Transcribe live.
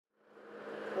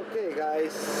Hey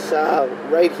guys,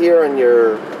 right here on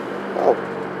your, oh,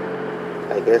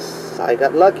 I guess I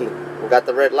got lucky. I got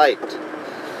the red light.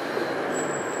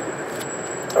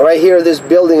 Right here, this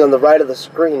building on the right of the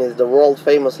screen is the world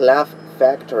famous Laugh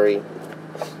Factory.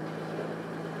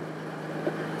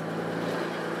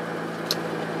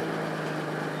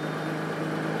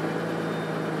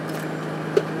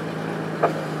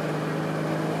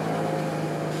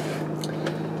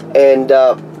 And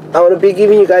I'm going to be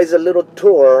giving you guys a little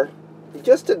tour,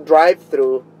 just to drive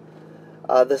through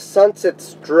the Sunset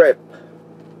Strip.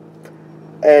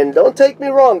 And don't take me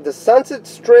wrong, the Sunset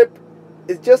Strip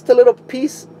is just a little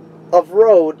piece of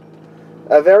road,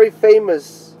 a very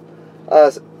famous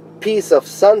piece of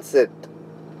Sunset.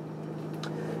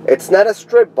 It's not a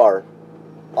strip bar.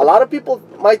 A lot of people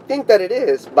might think that it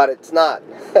is, but it's not.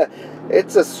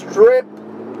 It's a strip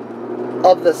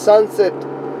of the Sunset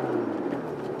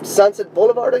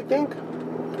Boulevard, I think,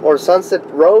 or Sunset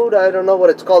Road. I don't know what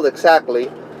it's called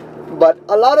exactly, but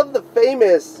a lot of the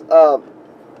famous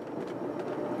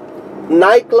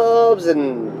nightclubs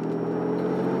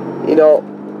and, you know,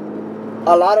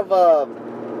 a lot of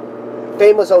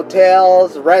famous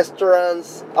hotels,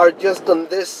 restaurants are just on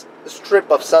this strip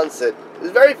of Sunset.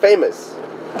 It's very famous.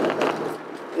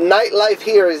 Nightlife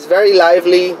here is very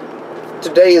lively.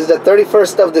 Today is the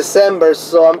 31st of December,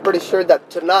 so I'm pretty sure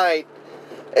that tonight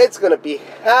it's gonna be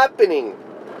happening.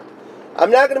 I'm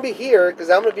not gonna be here because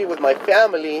I'm gonna be with my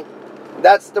family.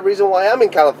 That's the reason why I'm in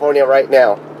California right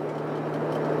now,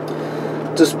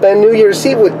 to spend New Year's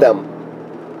Eve with them.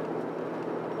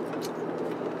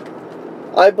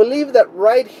 I believe that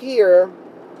right here,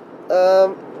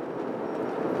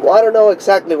 well, I don't know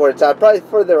exactly where it's at, probably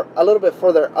further, a little bit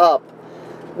further up,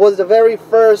 was the very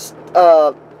first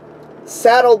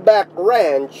Saddleback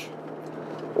Ranch,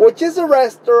 which is a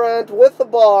restaurant with a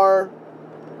bar,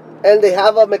 and they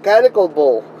have a mechanical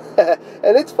bull.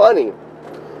 And it's funny.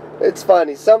 It's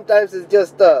funny. Sometimes it's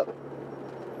just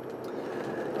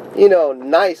you know,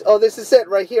 nice. Oh, this is it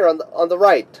right here on the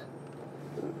right.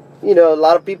 You know, a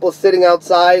lot of people sitting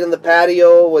outside on the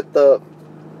patio with the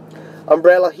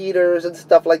umbrella heaters and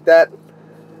stuff like that.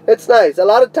 It's nice. A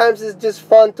lot of times it's just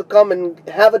fun to come and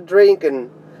have a drink and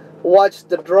watch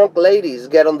the drunk ladies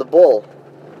get on the bull.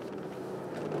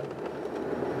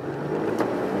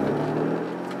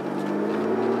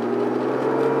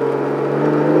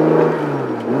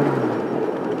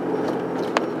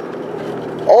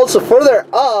 Also, further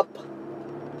up,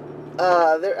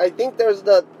 there, I think there's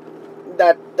that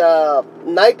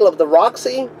nightclub, the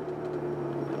Roxy.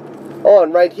 Oh,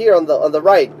 and right here on the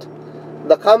right,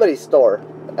 the Comedy Store,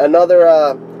 another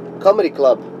comedy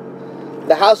club.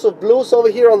 The House of Blues over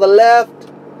here on the left.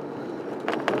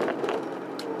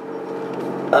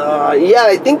 Yeah,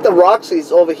 I think the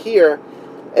Roxy's over here.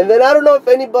 And then I don't know if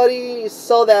anybody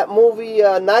saw that movie,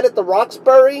 Night at the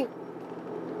Roxbury.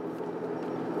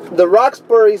 The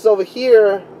Roxbury's over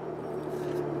here.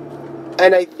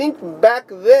 And I think back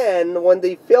then, when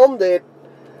they filmed it,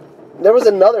 there was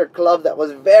another club that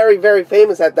was very, very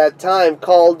famous at that time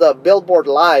called Billboard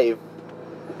Live.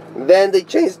 Then they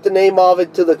changed the name of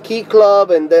it to the Key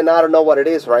Club, and then I don't know what it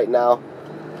is right now.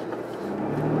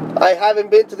 I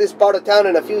haven't been to this part of town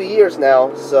in a few years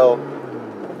now, so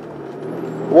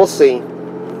we'll see.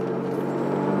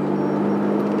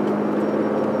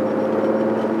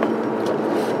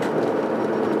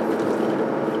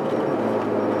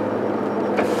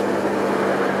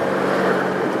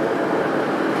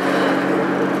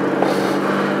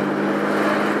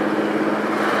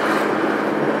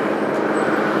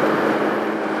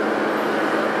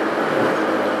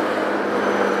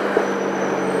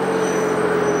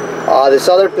 This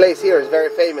other place here is very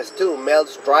famous too,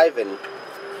 Mel's Drive-In.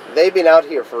 They've been out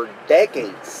here for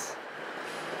decades.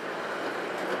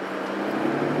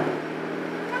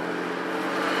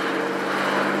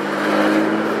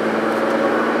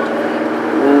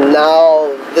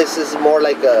 Now this is more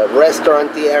like a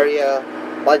restaurant-y area,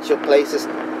 bunch of places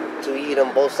to eat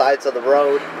on both sides of the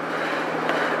road,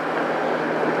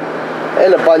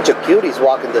 and a bunch of cuties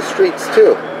walking the streets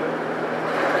too.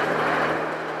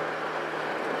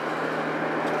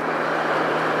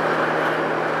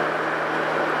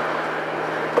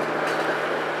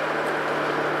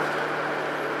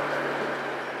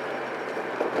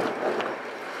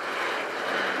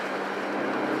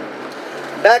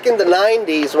 Back in the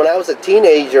 90s, when I was a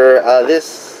teenager, I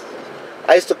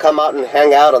used to come out and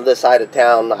hang out on this side of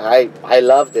town. I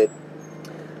loved it.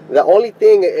 The only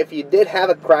thing, if you did have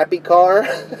a crappy car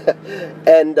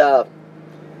and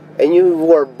you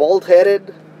were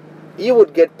bolt-headed, you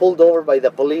would get pulled over by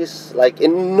the police like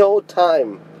in no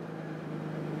time.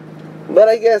 But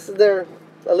I guess they're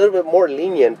a little bit more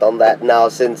lenient on that now,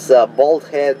 since bald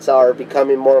heads are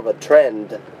becoming more of a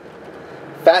trend,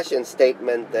 fashion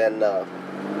statement than.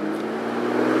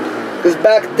 Because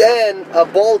back then, a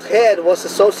bald head was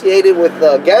associated with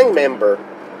a gang member,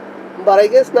 but I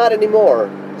guess not anymore.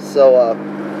 So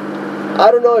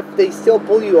I don't know if they still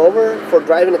pull you over for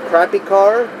driving a crappy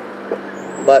car,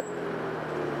 but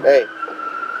hey,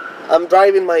 I'm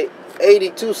driving my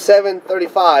 82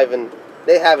 735 and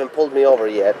they haven't pulled me over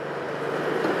yet.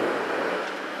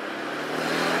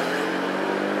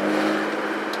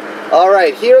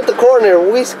 Alright, here at the corner,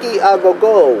 Whiskey A Go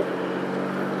Go.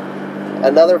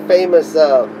 Another famous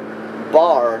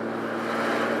bar.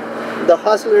 The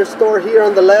Hustler store here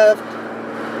on the left.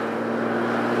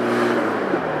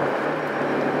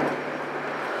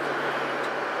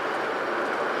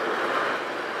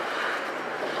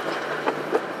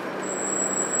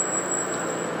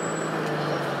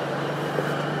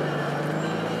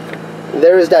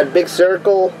 There is that big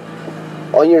circle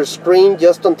on your screen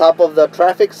just on top of the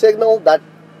traffic signal. That's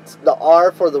the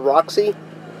R for the Roxy.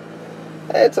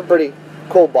 It's a pretty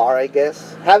cool bar, I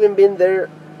guess. Haven't been there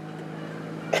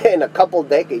in a couple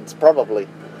decades, probably.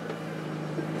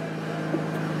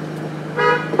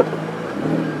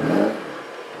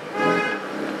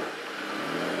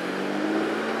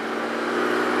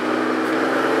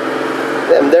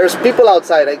 And there's people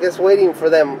outside, I guess, waiting for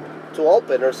them to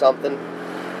open or something.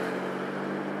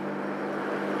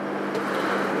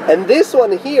 And this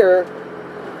one here,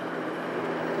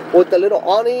 with the little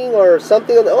awning or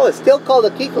something, oh, it's still called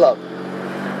the Key Club.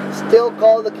 Still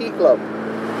called the Key Club.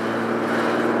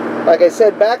 Like I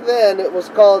said, back then it was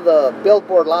called the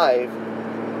Billboard Live.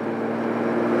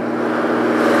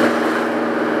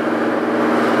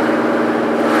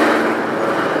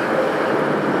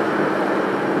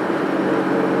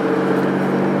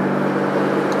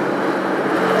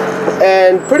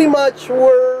 And pretty much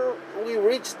we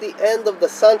reached the end of the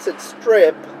Sunset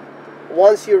Strip.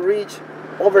 Once you reach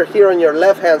over here on your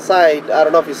left hand side, I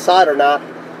don't know if you saw it or not,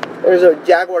 there's a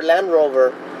Jaguar Land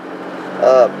Rover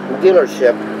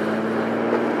dealership.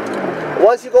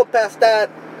 Once you go past that,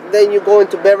 then you go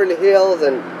into Beverly Hills,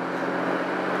 and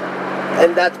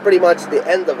that's pretty much the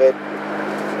end of it.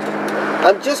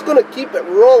 I'm just gonna keep it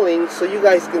rolling so you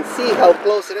guys can see how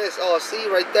close it is. Oh, see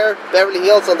right there, Beverly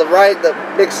Hills on the right, the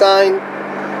big sign.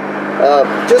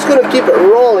 Just gonna keep it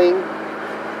rolling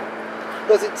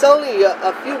because it's only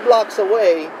a few blocks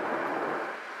away.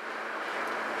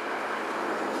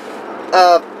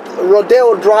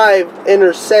 Rodeo Drive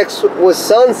intersects with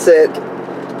Sunset,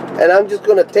 and I'm just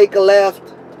gonna take a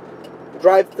left,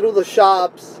 drive through the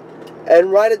shops,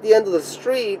 and right at the end of the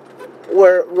street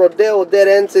where Rodeo dead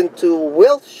ends into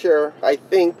Wilshire, I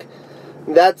think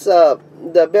that's the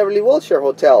Beverly Wilshire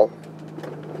Hotel.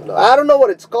 I don't know what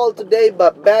it's called today,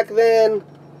 but back then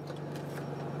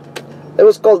it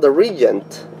was called the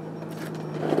Regent.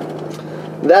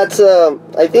 That's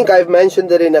I think I've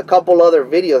mentioned it in a couple other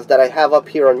videos that I have up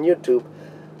here on YouTube.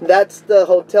 That's the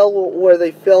hotel where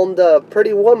they filmed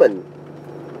Pretty Woman.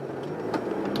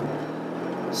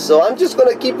 So I'm just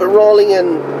gonna keep it rolling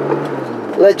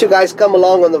and let you guys come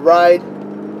along on the ride.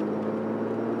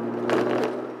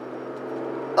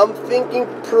 I'm thinking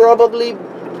probably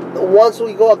once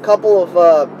we go a couple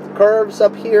of curves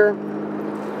up here,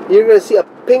 you're going to see a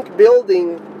pink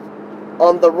building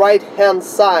on the right hand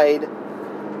side,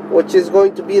 which is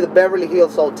going to be the Beverly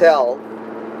Hills Hotel.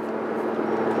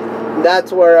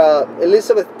 That's where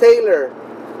Elizabeth Taylor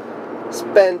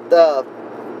spent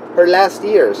her last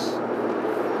years.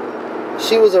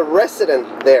 She was a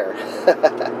resident there.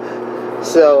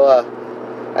 So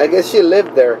I guess she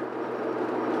lived there.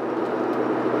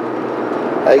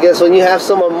 I guess when you have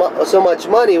so much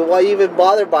money, why even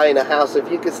bother buying a house if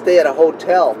you could stay at a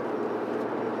hotel?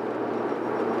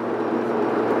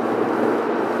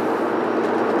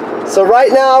 So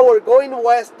right now we're going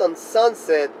west on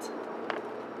Sunset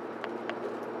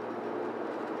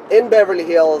in Beverly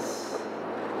Hills,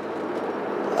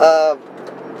 a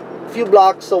few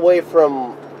blocks away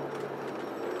from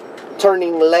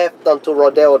turning left onto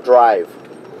Rodeo Drive.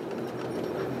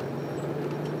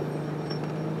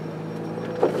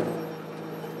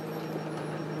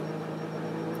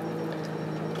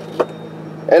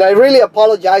 And I really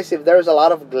apologize if there's a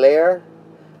lot of glare.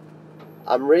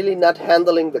 I'm really not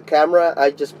handling the camera.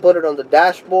 I just put it on the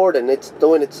dashboard and it's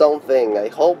doing its own thing. I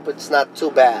hope it's not too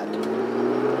bad.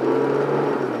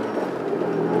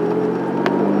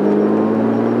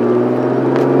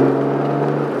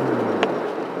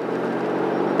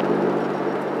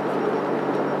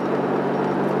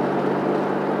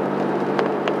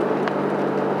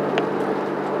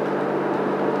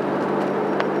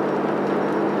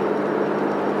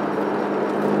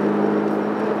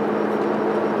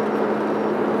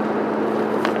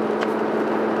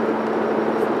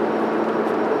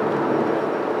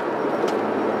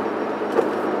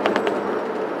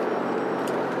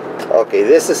 Okay,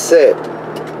 this is it.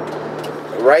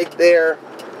 Right there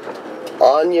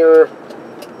on your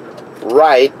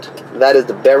right, that is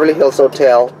the Beverly Hills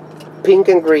Hotel, pink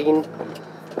and green.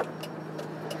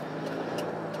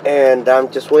 And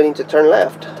I'm just waiting to turn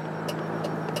left.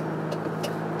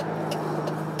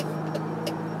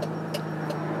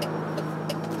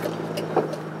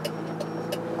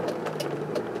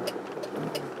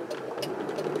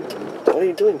 What are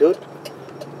you doing, dude?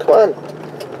 Come on.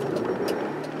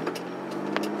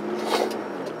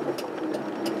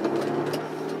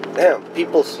 Damn,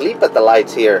 people sleep at the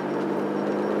lights here.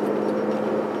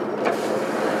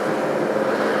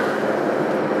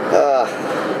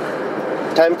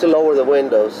 Time to lower the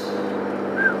windows.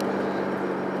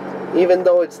 Even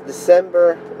though it's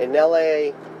December in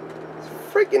LA, it's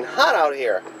freaking hot out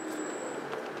here.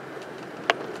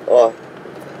 Oh,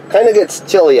 kind of gets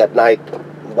chilly at night,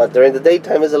 but during the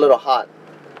daytime it's a little hot.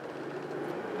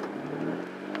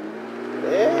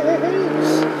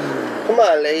 Yes. Come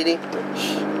on, lady.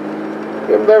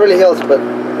 You're in Beverly Hills, but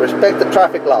respect the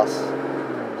traffic laws.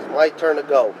 It's my turn to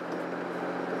go.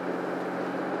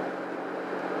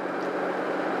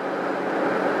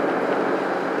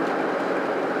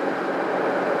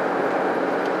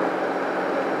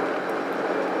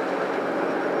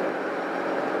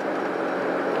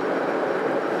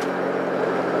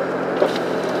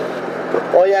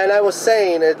 Oh yeah, and I was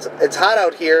saying it's hot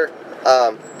out here.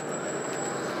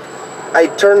 I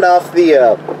turned off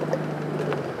the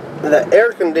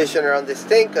air conditioner on this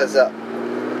thing because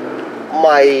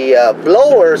my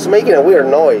blower is making a weird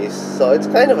noise, so it's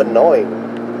kind of annoying.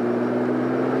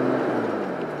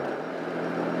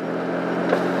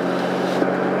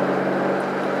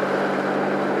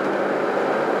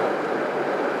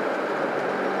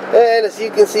 And as you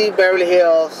can see, Beverly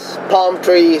Hills, palm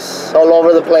trees all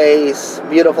over the place,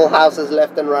 beautiful houses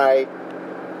left and right.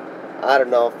 I don't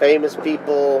know, famous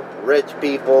people, rich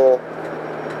people,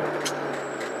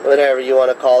 whatever you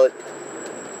want to call it.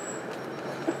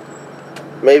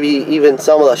 Maybe even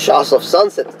some of the Shahs of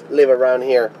Sunset live around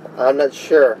here. I'm not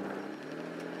sure.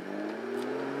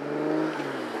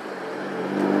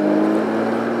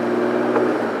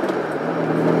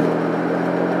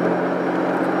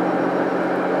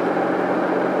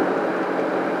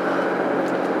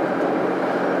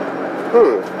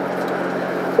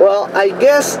 Well, I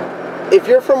guess if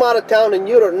you're from out of town and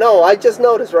you don't know, I just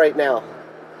noticed right now.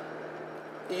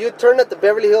 You turn at the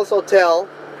Beverly Hills Hotel,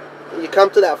 you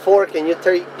come to that fork and you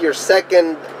take your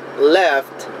second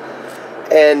left,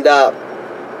 and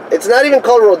it's not even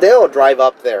called Rodeo Drive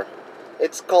up there.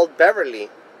 It's called Beverly.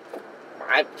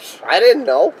 I didn't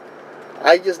know.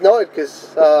 I just know it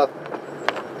because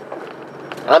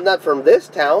I'm not from this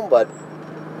town, but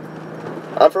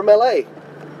I'm from LA.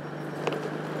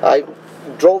 I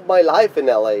drove my life in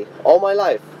LA, all my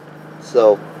life.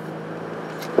 So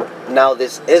now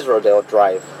this is Rodeo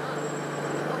Drive.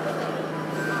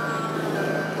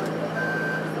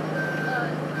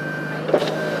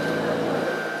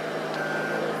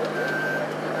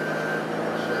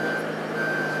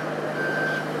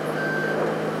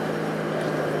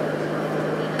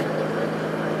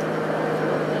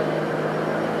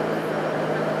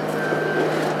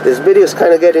 This video is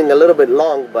kind of getting a little bit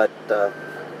long, but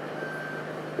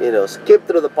you know, skip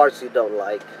through the parts you don't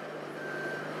like.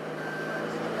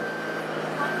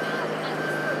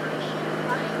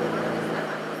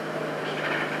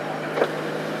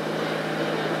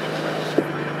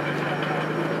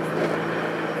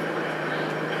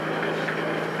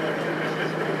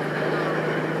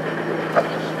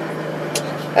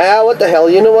 What the hell?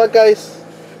 You know what, guys?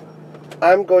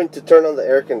 I'm going to turn on the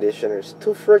air conditioner. It's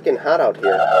too freaking hot out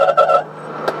here.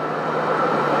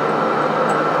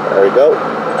 There we go.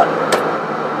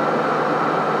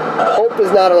 Hope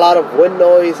there's not a lot of wind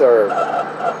noise or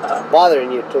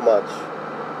bothering you too much.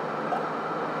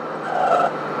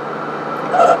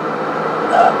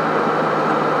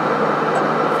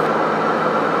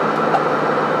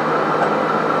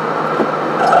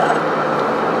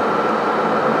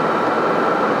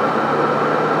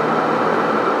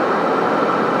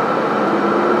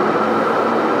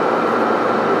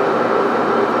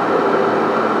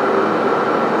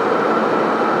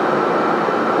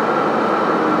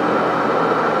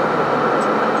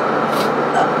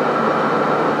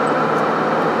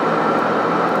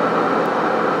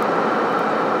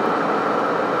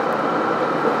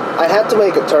 I had to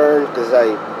make a turn because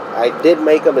I did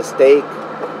make a mistake.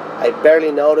 I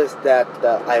barely noticed that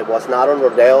I was not on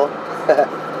Rodeo.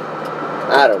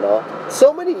 I don't know.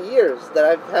 So many years that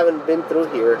I haven't been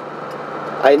through here.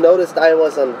 I noticed I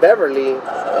was on Beverly,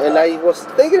 and I was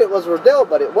thinking it was Rodeo,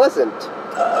 but it wasn't.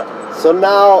 So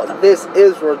now this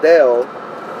is Rodeo.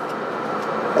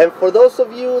 And for those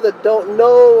of you that don't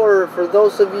know, or for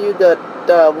those of you that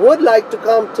would like to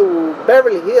come to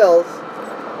Beverly Hills,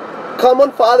 come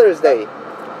on Father's Day.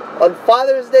 On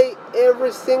Father's Day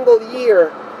every single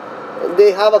year,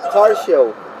 they have a car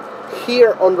show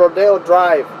here on Rodeo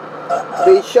Drive.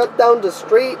 They shut down the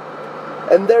street,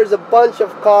 and there's a bunch of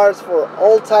cars for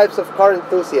all types of car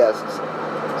enthusiasts.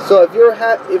 So if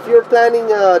you're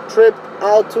planning a trip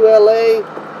out to LA,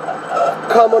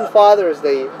 come on Father's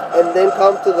Day, and then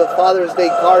come to the Father's Day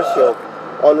car show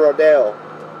on Rodeo.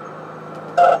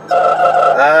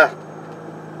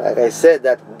 Like I said,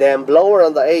 that damn blower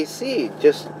on the AC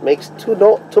just makes too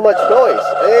much noise.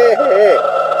 Hey, hey, hey.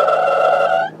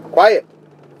 Quiet.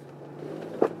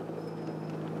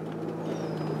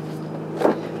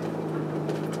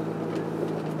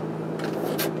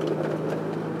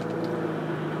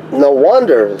 No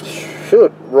wonder.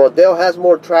 Shoot, Rodeo has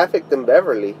more traffic than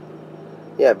Beverly.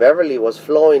 Yeah, Beverly was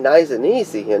flowing nice and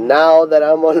easy, and now that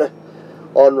I'm on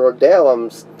Rodeo,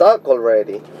 I'm stuck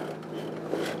already.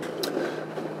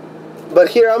 But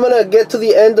here I'm gonna get to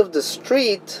the end of the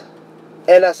street,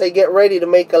 and as I get ready to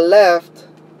make a left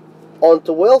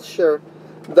onto Wilshire,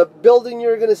 the building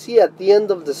you're gonna see at the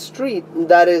end of the street,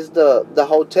 that is the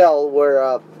hotel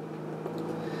where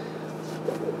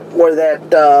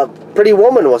that Pretty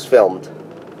Woman was filmed.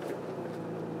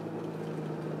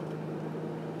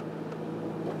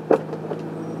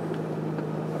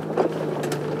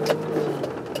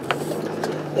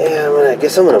 Yeah, I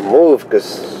guess I'm gonna move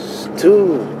because it's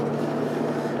too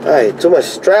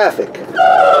much traffic.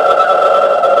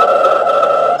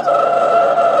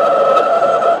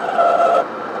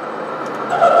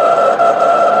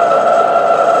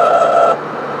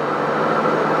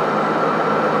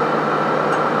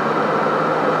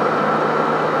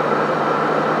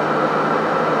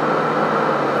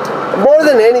 More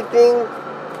than anything,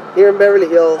 here in Beverly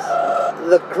Hills,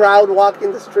 the crowd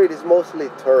walking the street is mostly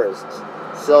tourists.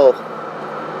 So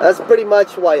that's pretty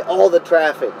much why all the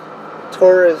traffic.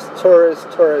 Tourists.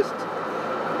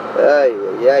 Ay,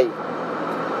 ay, ay.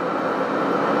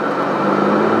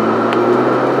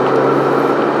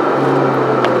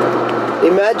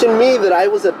 Imagine me that I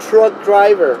was a truck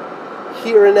driver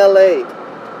here in LA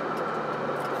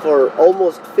for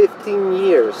almost 15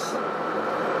 years.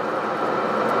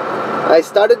 I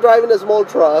started driving a small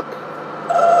truck,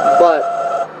 but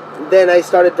then I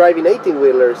started driving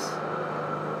 18-wheelers.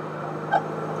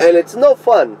 And it's no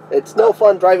fun. It's no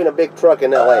fun driving a big truck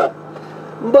in LA.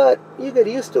 But you get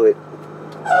used to it.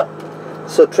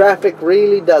 So traffic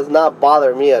really does not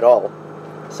bother me at all.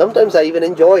 Sometimes I even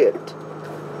enjoy it.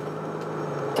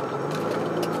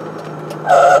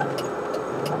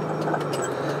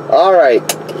 Alright.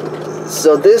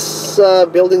 So this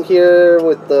building here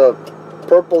with the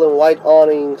purple and white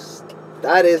awnings,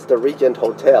 that is the Regent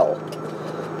Hotel.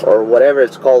 Or whatever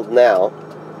it's called now.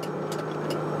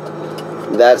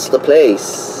 That's the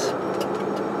place.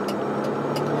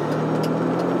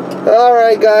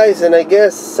 Alright guys, and I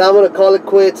guess I'm gonna call it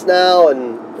quits now,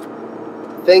 and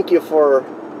thank you for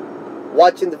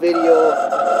watching the video.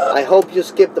 I hope you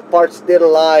skipped the parts you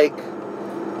didn't like,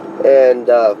 and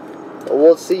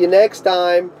we'll see you next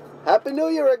time. Happy New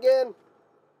Year again.